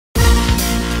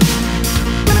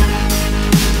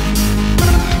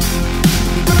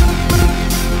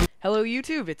Hello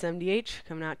YouTube, it's MDH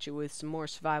coming at you with some more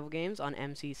survival games on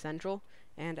MC Central.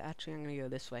 And actually I'm going to go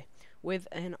this way with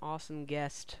an awesome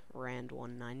guest,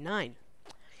 Rand199.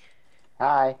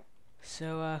 Hi.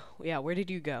 So, yeah, where did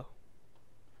you go?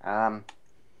 Um,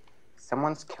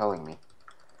 Someone's killing me.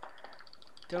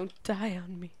 Don't die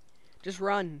on me. Just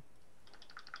run.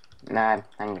 Nah,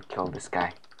 I'm gonna kill this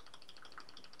guy.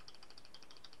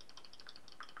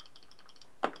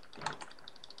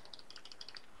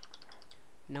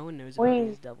 No one knows about Wait.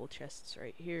 these double chests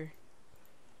right here.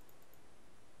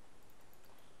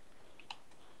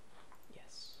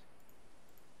 Yes.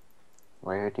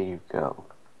 Where did you go?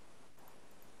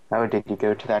 Oh, did you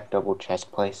go to that double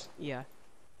chest place? Yeah.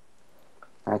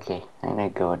 Okay, I'm gonna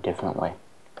go a different way.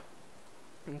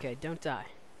 Okay, don't die.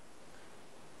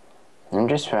 I'm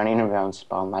just running around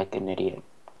spawn like an idiot.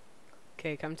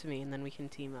 Okay, come to me and then we can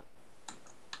team up.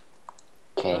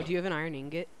 Okay. Oh, do you have an iron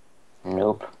ingot?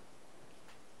 Nope.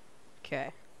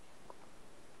 Okay.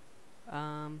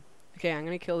 Okay, I'm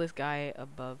gonna kill this guy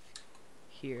above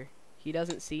here. He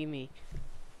doesn't see me.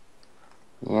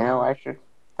 You know, I should...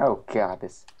 Oh god,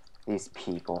 these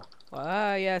people.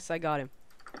 Ah, yes, I got him.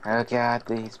 Oh god,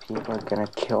 these people are gonna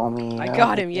kill me. I Oh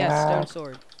got him, yes, stone god.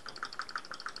 sword.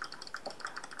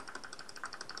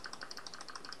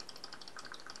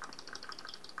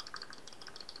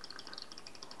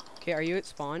 Okay, are you at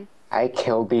spawn? I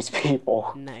killed these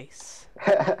people. Nice.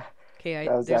 That Okay,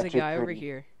 was there's a actually guy over pretty...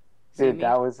 here. See Dude, me?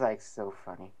 that was like so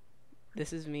funny.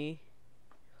 This is me.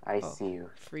 I Oh, see you.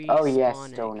 free Oh yes,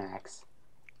 spawn stone egg. axe.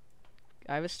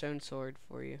 I have a stone sword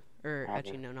for you.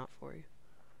 Actually, no, not for you.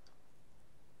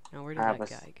 Now, where did that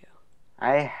guy go?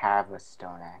 I have a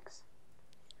stone axe.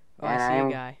 Oh, I see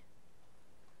a guy.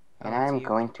 And Oh, it's I'm you.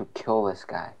 going to kill this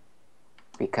guy.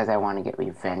 Because I want to get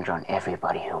revenge on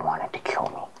everybody who wanted to kill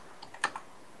me.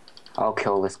 I'll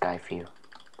kill this guy for you.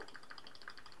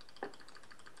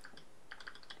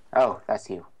 Oh, that's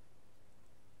you.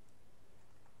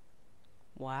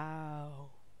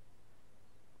 Wow.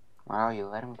 Wow, you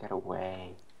let him get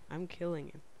away. I'm killing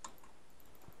him.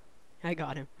 I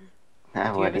got him. Do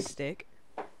Do you have a stick?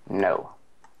 No.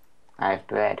 I have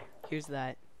bread. Here's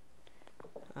that.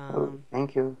 Oh,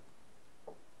 thank you.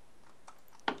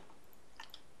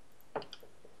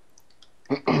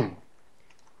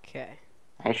 Okay.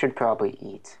 I should probably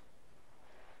eat.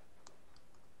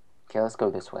 Okay, let's go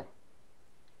this way.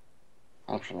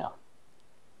 Actually, no.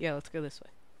 Yeah, let's go this way.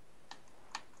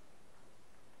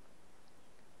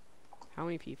 How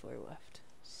many people are left?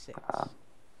 6. Oh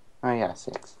yeah,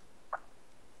 6.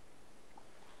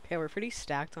 Okay, we're pretty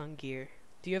stacked on gear.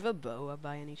 Do you have a bow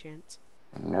by any chance?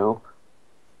 Nope.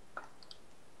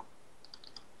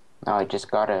 No, I just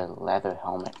got a leather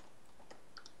helmet.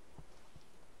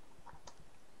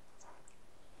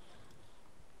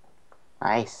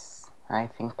 I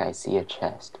think I see a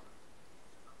chest.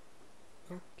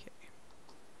 Okay.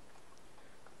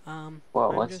 Whoa,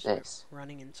 I'm what's just this?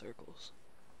 running in circles.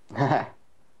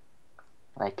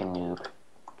 Like a noob.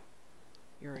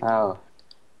 You're a noob. Oh,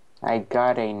 I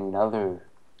got another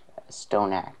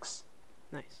stone axe.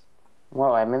 Nice.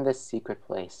 Whoa, I'm in this secret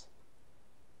place.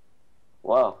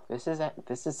 Whoa, this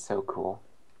is so cool.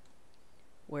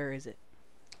 Where is it?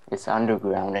 It's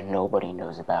underground and nobody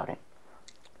knows about it.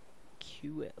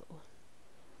 QL.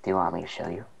 Do you want me to show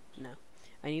you? No.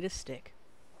 I need a stick.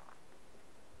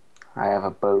 I have a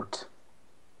boat.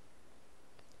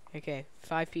 Okay,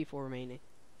 5 people remaining.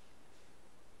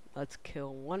 Let's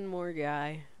kill one more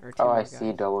guy, or 2 Oh, more I guys.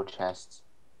 see double chests.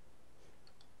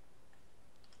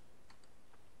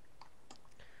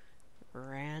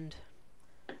 Rand,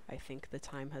 I think the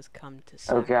time has come to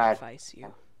Oh god. sacrifice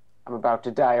you. I'm about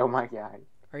to die, oh my god.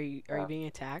 Are you being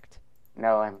attacked?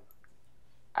 No,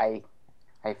 I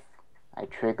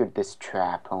triggered this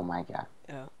trap, oh my god.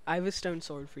 Oh, I have a stone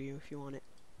sword for you if you want it.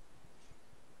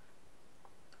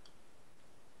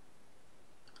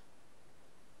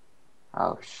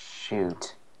 Oh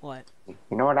shoot. What?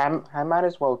 You know what, I might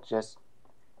as well just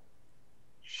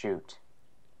shoot.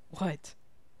 What?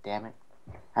 Damn it.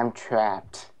 I'm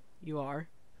trapped. You are?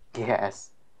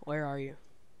 Yes. Where are you?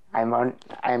 I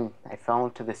fell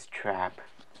into this trap.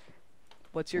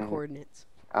 What's your coordinates?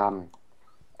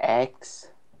 X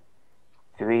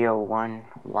 301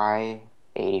 Y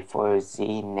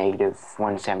 84Z negative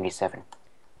 177.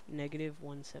 Negative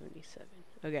 177.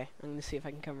 Okay, I'm gonna see if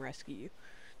I can come rescue you.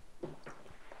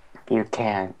 You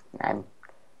can.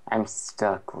 I'm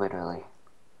stuck literally.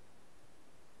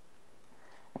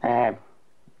 I'm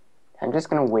just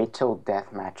gonna wait till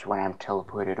deathmatch when I'm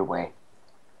teleported away.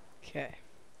 Okay.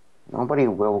 Nobody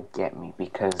will get me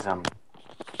because I'm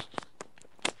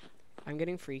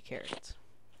getting free carrots.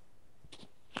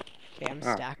 Okay, I'm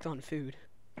Oh. stacked on food.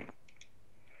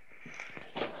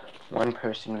 One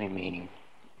person remaining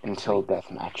until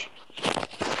deathmatch.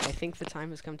 I think the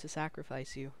time has come to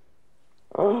sacrifice you.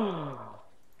 Oh.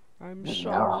 I'm No.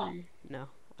 sorry. No,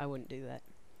 I wouldn't do that.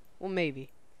 Well,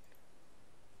 maybe.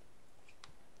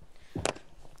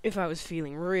 If I was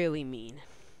feeling really mean.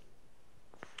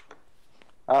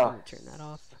 Oh. Let me turn that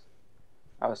off.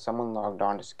 Oh, someone logged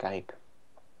on to Skype.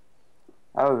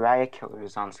 Oh, Riot Killer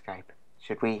is on Skype.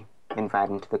 Should we invite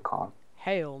him to the call?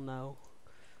 Hell no.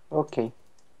 Okay.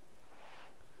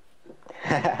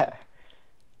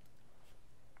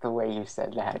 The way you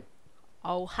said that.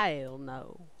 Oh, hell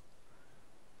no.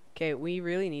 Okay, we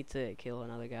really need to kill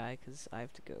another guy, because I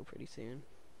have to go pretty soon.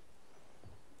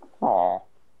 Aw.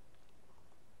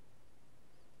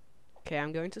 Okay,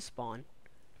 I'm going to spawn.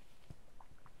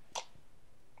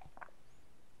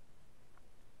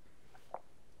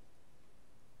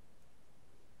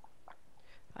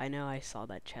 I know I saw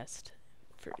that chest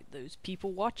for those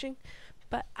people watching,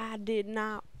 but I did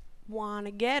not want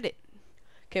to get it.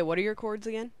 Okay, what are your chords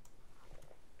again?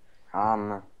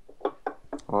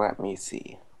 Let me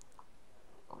see.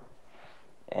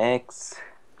 X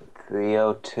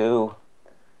 302,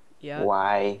 Yeah.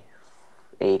 Y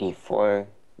 84,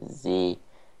 Z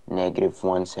negative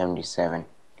 177.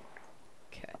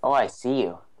 Okay. Oh, I see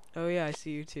you. Oh yeah, I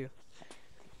see you too.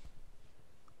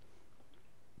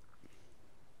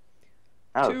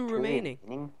 Oh, Two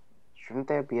remaining. Shouldn't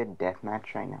there be a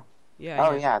deathmatch right now? Yeah.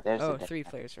 Oh, Yeah. yeah, there's Oh, a deathmatch. 3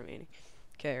 players remaining.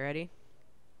 Okay, ready?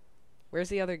 Where's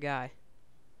the other guy?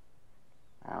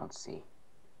 I don't see.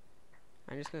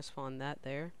 I'm just gonna spawn that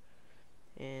there,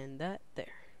 and that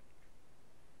there.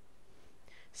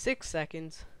 6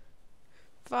 seconds.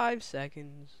 5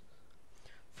 seconds.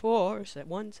 1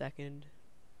 second.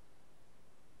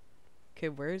 Okay,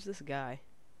 where's this guy?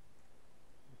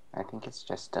 I think it's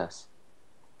just us.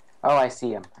 Oh, I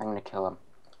see him. I'm gonna kill him.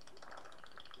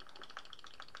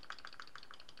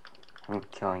 I'm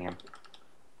killing him.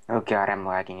 Oh god, I'm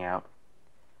lagging out.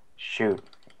 Shoot.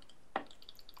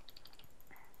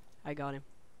 I got him.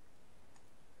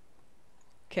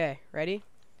 Okay, ready?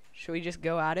 Should we just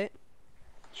go at it?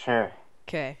 Sure.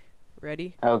 Okay,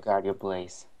 ready? Oh god, you're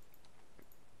Blaze.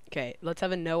 Okay, let's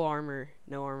have a no armor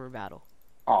battle.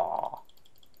 Aww.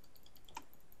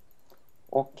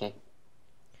 Okay.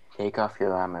 Take off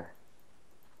your armor.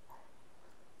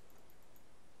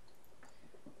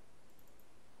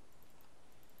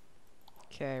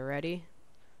 Okay, ready?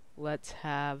 Let's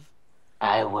have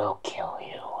I will kill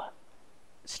you.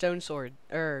 stone sword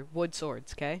or wood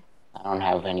swords. Okay. I don't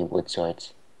have any wood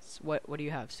swords. What do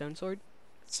you have? Stone sword?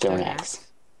 Stone axe.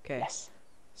 Okay. Yes.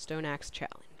 Stone axe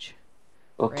challenge.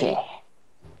 Okay. Ready?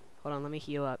 Hold on, let me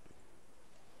heal up.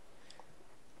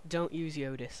 Don't use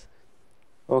Yodis.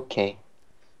 Okay.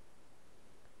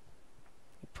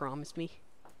 You promise me?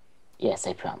 Yes,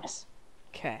 I promise.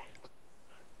 Okay.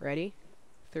 Ready?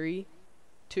 3,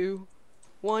 2,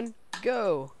 1,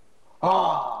 go!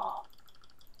 Oh.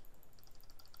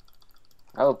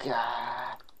 Oh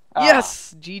god. Oh.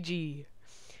 Yes! GG.